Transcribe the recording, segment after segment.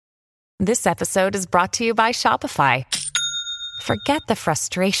This episode is brought to you by Shopify. Forget the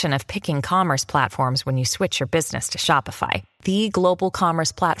frustration of picking commerce platforms when you switch your business to Shopify, the global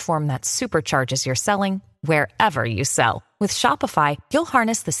commerce platform that supercharges your selling wherever you sell. With Shopify, you'll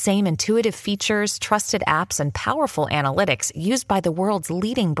harness the same intuitive features, trusted apps, and powerful analytics used by the world's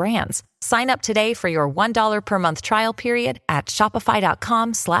leading brands. Sign up today for your $1 per month trial period at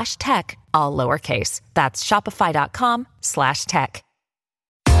shopify.com/tech, all lowercase. That's shopify.com/tech.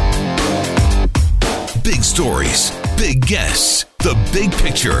 Big stories, big guests, the big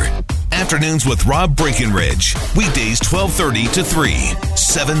picture. Afternoons with Rob Breckenridge. Weekdays 12:30 to 3,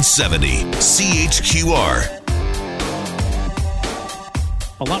 770 CHQR.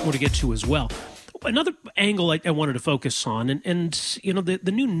 A lot more to get to as well. Another angle I wanted to focus on, and you know,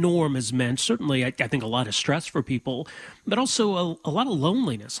 the new norm has meant certainly, I think, a lot of stress for people, but also a lot of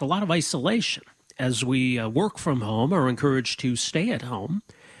loneliness, a lot of isolation as we work from home or are encouraged to stay at home.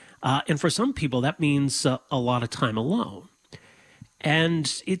 And for some people, that means a lot of time alone.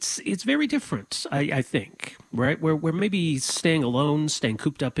 And it's very different, I think, right? Where maybe staying alone, staying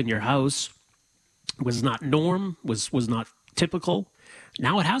cooped up in your house was not norm, was not typical.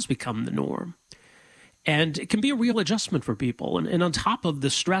 Now it has become the norm. And it can be a real adjustment for people. And on top of the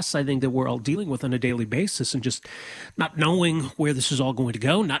stress, I think, that we're all dealing with on a daily basis and just not knowing where this is all going to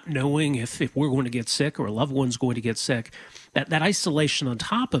go, not knowing if we're going to get sick or a loved one's going to get sick, that isolation on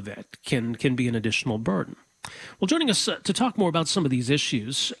top of it can be an additional burden. Well, joining us to talk more about some of these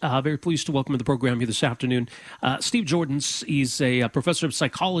issues, very pleased to welcome to the program here this afternoon, Steve Joordens. He's a professor of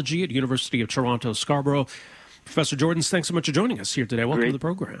psychology at University of Toronto, Scarborough. Professor Joordens, thanks so much for joining us here today. Welcome to the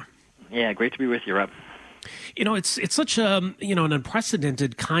program. Yeah, great to be with you, Rob. You know, it's such a, an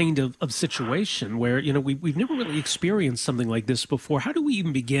unprecedented kind of situation where, we've never really experienced something like this before. How do we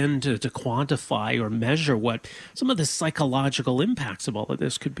even begin to quantify or measure what some of the psychological impacts of all of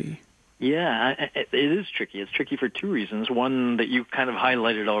this could be? Yeah, it is tricky. It's tricky for two reasons. One that you kind of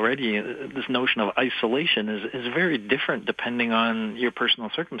highlighted already, this notion of isolation is very different depending on your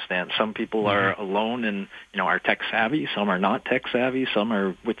personal circumstance. Some people are alone and, are tech savvy. Some are not tech savvy. Some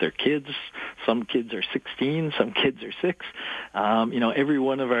are with their kids. Some kids are 16. Some kids are 6. Every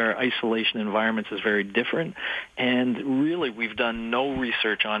one of our isolation environments is very different. And really, we've done no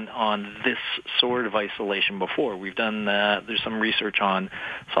research on this sort of isolation before. We've done, there's some research on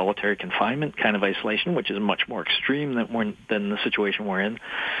solitary confinement kind of isolation, which is much more extreme than the situation we're in.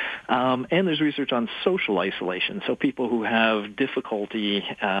 And there's research on social isolation, so people who have difficulty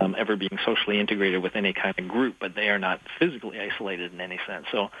ever being socially integrated with any kind of group, but they are not physically isolated in any sense.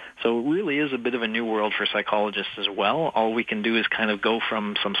 So it really is a bit of a new world for psychologists as well. All we can do is kind of go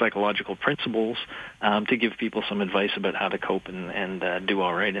from some psychological principles to give people some advice about how to cope and do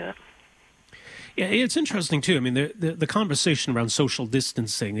all right in it. Yeah, it's interesting, too. I mean, the conversation around social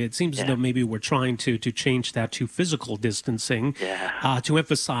distancing, it seems as though maybe we're trying to change that to physical distancing, to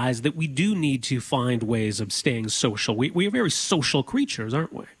emphasize that we do need to find ways of staying social. We are very social creatures,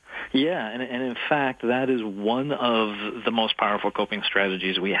 aren't we? Yeah, and in fact, that is one of the most powerful coping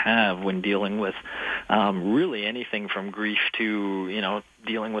strategies we have when dealing with really anything from grief to,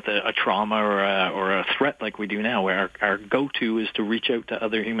 dealing with a trauma or a threat like we do now, where our go-to is to reach out to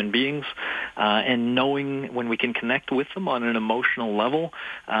other human beings, and knowing when we can connect with them on an emotional level,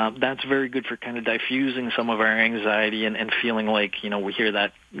 that's very good for kind of diffusing some of our anxiety and feeling like, we hear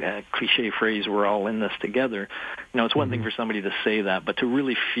that cliche phrase, we're all in this together. It's one thing for somebody to say that, but to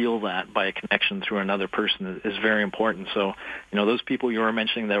really feel that by a connection through another person is very important. So, those people you were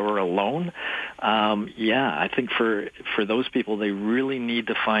mentioning that were alone, I think for those people, they really need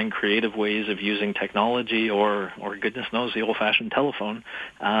to find creative ways of using technology or goodness knows, the old-fashioned telephone,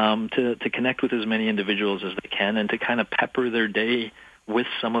 to connect with as many individuals as they can and to kind of pepper their day with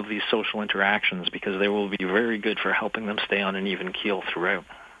some of these social interactions, because they will be very good for helping them stay on an even keel throughout.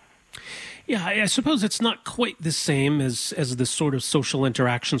 Yeah, I suppose it's not quite the same as the sort of social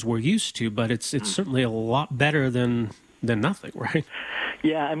interactions we're used to, but it's certainly a lot better than nothing, right?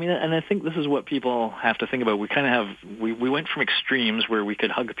 Yeah, I mean, and I think this is what people have to think about. We kind of we went from extremes where we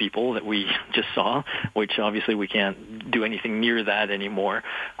could hug people that we just saw, which obviously we can't do anything near that anymore,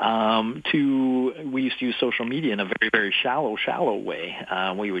 to we used to use social media in a very, very shallow way.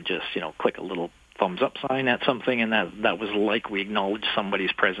 We would just, click a little thumbs up sign at something, and that was like we acknowledged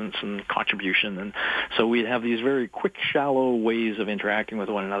somebody's presence and contribution. And so we have these very quick, shallow ways of interacting with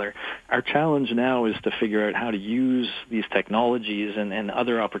one another. Our challenge now is to figure out how to use these technologies and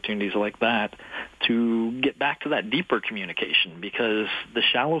other opportunities like that to get back to that deeper communication, because the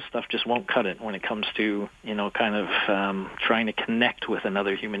shallow stuff just won't cut it when it comes to, trying to connect with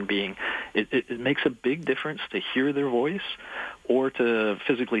another human being. It makes a big difference to hear their voice or to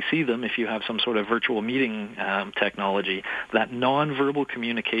physically see them if you have some sort of virtual meeting technology. That nonverbal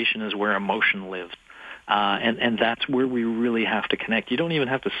communication is where emotion lives. And that's where we really have to connect. You don't even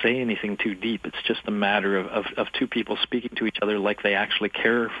have to say anything too deep. It's just a matter of two people speaking to each other like they actually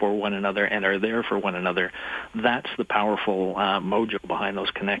care for one another and are there for one another. That's the powerful mojo behind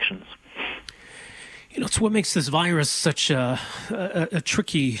those connections. You know, it's what makes this virus such a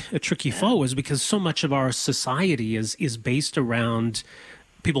tricky foe, is because so much of our society is based around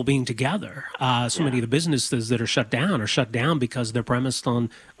people being together. Many of the businesses that are shut down because they're premised on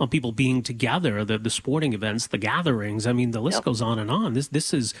people being together, the sporting events, the gatherings. I mean, the list goes on and on.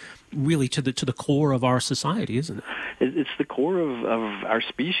 This is really to the core of our society, isn't it? It's the core of our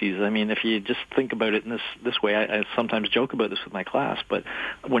species. I mean, if you just think about it in this way, I sometimes joke about this with my class, but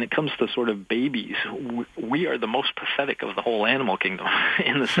when it comes to sort of babies, we are the most pathetic of the whole animal kingdom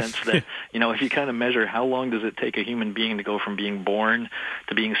in the sense that, you know, if you kind of measure how long does it take a human being to go from being born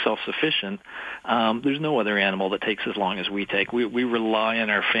to being self-sufficient, there's no other animal that takes as long as we take. We rely on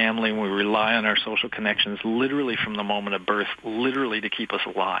our family, we rely on our social connections literally from the moment of birth, literally to keep us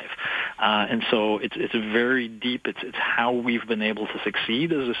alive. And so it's very deep. It's how we've been able to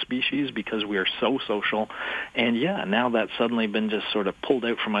succeed as a species because we are so social. And now that's suddenly been just sort of pulled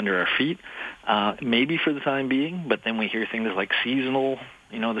out from under our feet, maybe for the time being, but then we hear things like seasonal.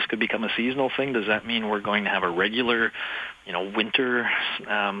 You know, this could become a seasonal thing. Does that mean we're going to have a regular, winter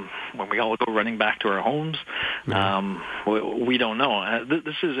when we all go running back to our homes? We don't know.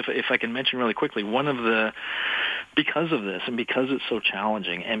 This is, if I can mention really quickly, because of this and because it's so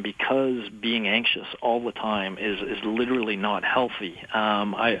challenging and because being anxious all the time is literally not healthy,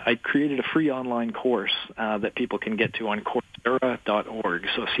 I created a free online course that people can get to on Coursera.org.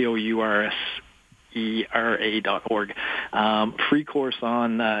 So COURSERA.org. Free course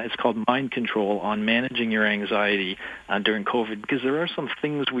on, it's called Mind Control, on managing your anxiety during COVID, because there are some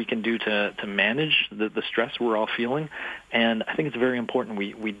things we can do to manage the stress we're all feeling, and I think it's very important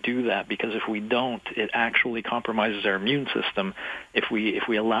we do that, because if we don't, it actually compromises our immune system if we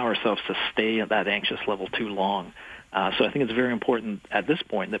allow ourselves to stay at that anxious level too long. So I think it's very important at this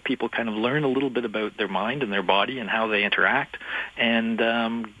point that people kind of learn a little bit about their mind and their body and how they interact. And,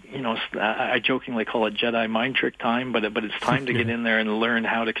 I jokingly call it Jedi mind trick time, but it's time to get in there and learn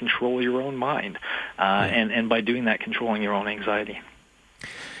how to control your own mind. And by doing that, controlling your own anxiety.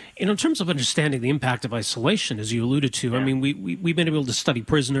 In terms of understanding the impact of isolation, as you alluded to, I mean, we've been able to study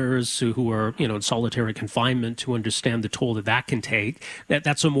prisoners who are, in solitary confinement to understand the toll that can take.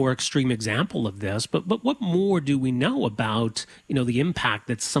 That's a more extreme example of this. But what more do we know about, the impact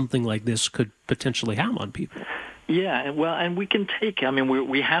that something like this could potentially have on people? Yeah, well, and we can take,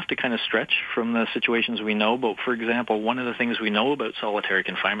 we have to kind of stretch from the situations we know. But, for example, one of the things we know about solitary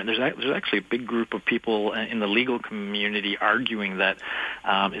confinement, there's actually a big group of people in the legal community arguing that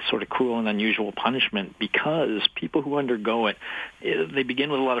it's sort of cruel and unusual punishment, because people who undergo it, they begin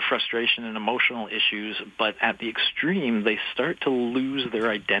with a lot of frustration and emotional issues, but at the extreme, they start to lose their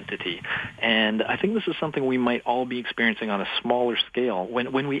identity. And I think this is something we might all be experiencing on a smaller scale.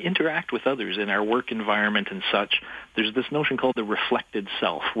 When we interact with others in our work environment and such, there's this notion called the reflected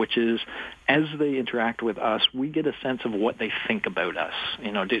self, which is, as they interact with us, we get a sense of what they think about us.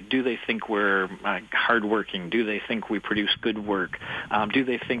 Do they think we're hardworking? Do they think we produce good work? Do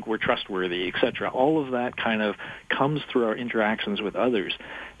they think we're trustworthy, etc.? All of that kind of comes through our interactions with others.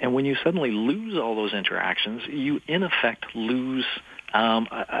 And when you suddenly lose all those interactions, you in effect lose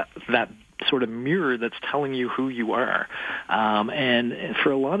that sort of mirror that's telling you who you are. And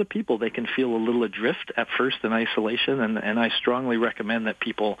for a lot of people, they can feel a little adrift at first in isolation, and I strongly recommend that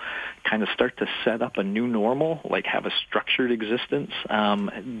people kind of start to set up a new normal, like have a structured existence,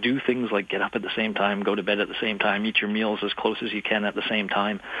 do things like get up at the same time, go to bed at the same time, eat your meals as close as you can at the same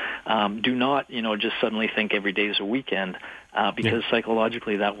time. Do not, just suddenly think every day is a weekend, because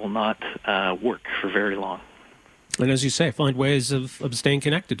psychologically that will not work for very long. And as you say, find ways of staying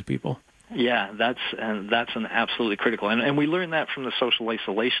connected to people. Yeah, that's an absolutely critical, and we learned that from the social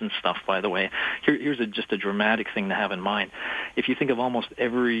isolation stuff. By the way, here's just a dramatic thing to have in mind. If you think of almost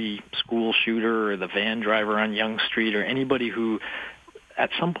every school shooter or the van driver on Yonge Street or anybody who at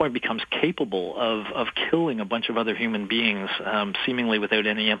some point becomes capable of killing a bunch of other human beings, seemingly without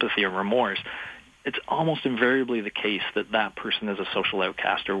any empathy or remorse, it's almost invariably the case that person is a social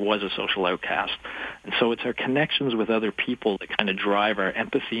outcast or was a social outcast. And so it's our connections with other people that kind of drive our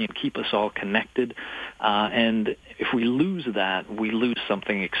empathy and keep us all connected. And if we lose that, we lose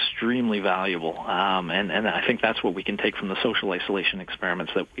something extremely valuable. And I think that's what we can take from the social isolation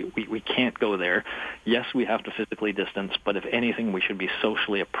experiments, that we can't go there. Yes, we have to physically distance, but if anything, we should be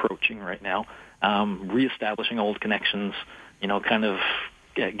socially approaching right now. reestablishing old connections, kind of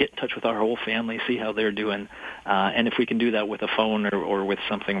get in touch with our whole family, see how they're doing. And if we can do that with a phone or with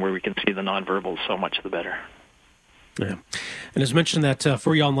something where we can see the nonverbals, so much the better. Yeah. And as mentioned, that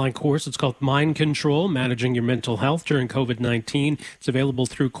free online course, it's called Mind Control, Managing Your Mental Health During COVID-19. It's available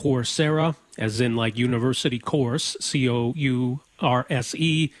through Coursera, as in like university course, Coursera.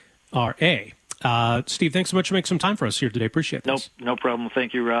 Steve, thanks so much for making some time for us here today. Appreciate this. No problem.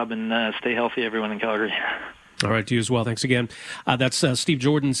 Thank you, Rob, and stay healthy, everyone in Calgary. All right, to you as well. Thanks again. That's Steve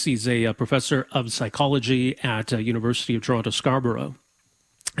Jordans. He's a professor of psychology at University of Toronto, Scarborough,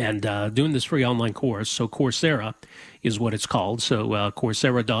 and doing this free online course. So Coursera is what it's called. So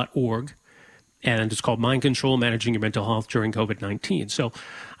Coursera.org. And it's called Mind Control, Managing Your Mental Health During COVID-19. So,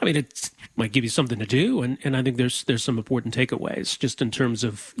 I mean, it might give you something to do, and I think there's some important takeaways just in terms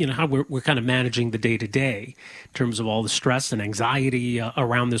of, how we're kind of managing the day-to-day in terms of all the stress and anxiety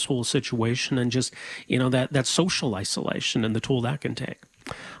around this whole situation and just, that social isolation and the toll that can take.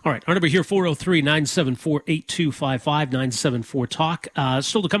 All right, our number here, 403-974-8255, 974-TALK.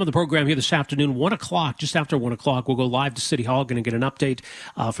 Still to come on the program here this afternoon, 1 o'clock, just after 1 o'clock, we'll go live to City Hall, going to get an update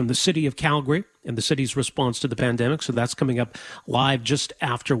from the city of Calgary and the city's response to the pandemic. So that's coming up live just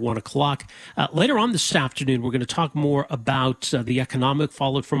after 1 o'clock. Later on this afternoon, we're going to talk more about the economic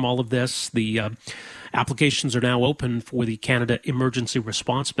fallout from all of this. The applications are now open for the Canada Emergency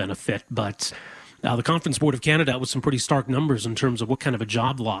Response Benefit, but the Conference Board of Canada with some pretty stark numbers in terms of what kind of a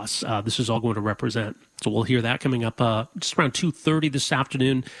job loss this is all going to represent. So we'll hear that coming up just around 2:30 this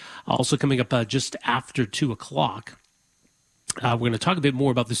afternoon. Also coming up just after 2 o'clock. We're going to talk a bit more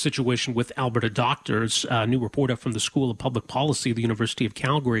about the situation with Alberta doctors. A new report out from the School of Public Policy at the University of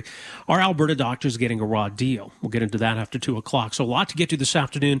Calgary. Are Alberta doctors getting a raw deal? We'll get into that after 2 o'clock. So a lot to get to this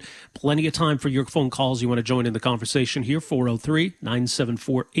afternoon. Plenty of time for your phone calls. You want to join in the conversation here,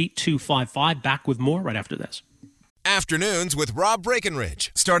 403-974-8255. Back with more right after this. Afternoons with Rob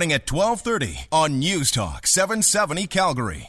Breckenridge, starting at 12:30 on News Talk 770 Calgary.